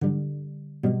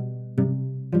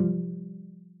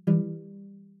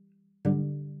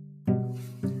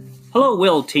Hello,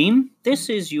 WIL Team. This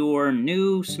is your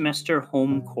new semester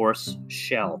home course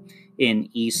shell in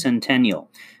eCentennial.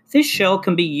 This shell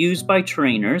can be used by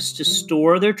trainers to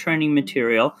store their training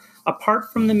material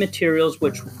apart from the materials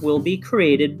which will be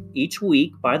created each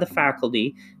week by the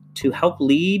faculty to help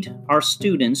lead our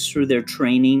students through their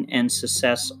training and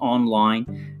success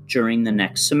online during the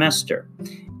next semester.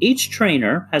 Each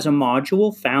trainer has a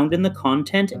module found in the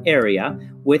content area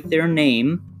with their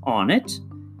name on it.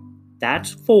 That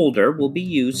folder will be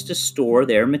used to store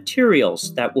their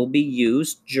materials that will be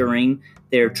used during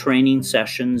their training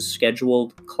sessions,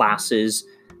 scheduled classes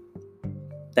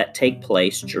that take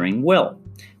place during WIL.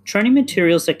 Training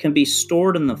materials that can be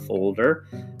stored in the folder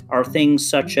are things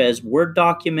such as Word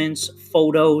documents,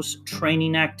 photos,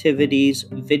 training activities,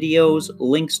 videos,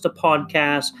 links to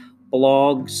podcasts,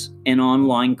 blogs, and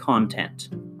online content.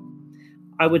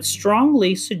 I would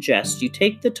strongly suggest you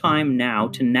take the time now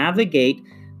to navigate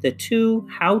the two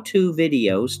how-to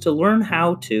videos to learn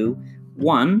how to,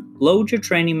 1, load your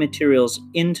training materials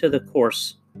into the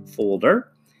course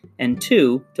folder, and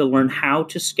 2, to learn how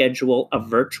to schedule a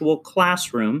virtual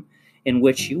classroom in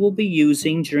which you will be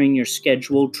using during your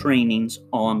scheduled trainings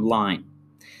online.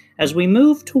 As we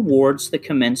move towards the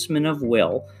commencement of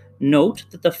WIL, note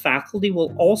that the faculty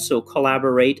will also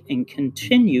collaborate and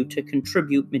continue to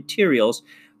contribute materials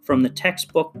from the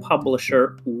textbook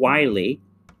publisher WIL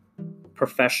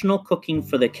Professional Cooking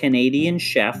for the Canadian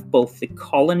Chef, both the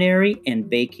culinary and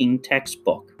baking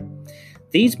textbook.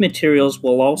 These materials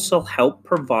will also help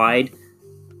provide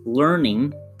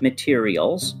learning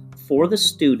materials for the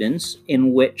students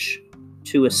in which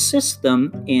to assist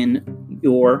them in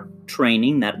your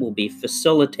training that will be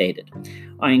facilitated.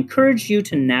 I encourage you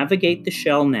to navigate the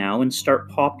shell now and start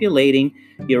populating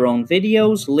your own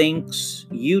videos, links,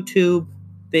 YouTube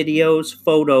videos,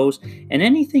 photos, and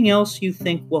anything else you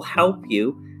think will help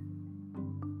you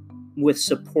with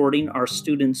supporting our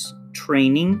students'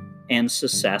 training and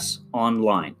success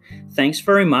online. Thanks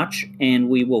very much, and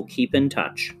we will keep in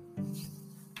touch.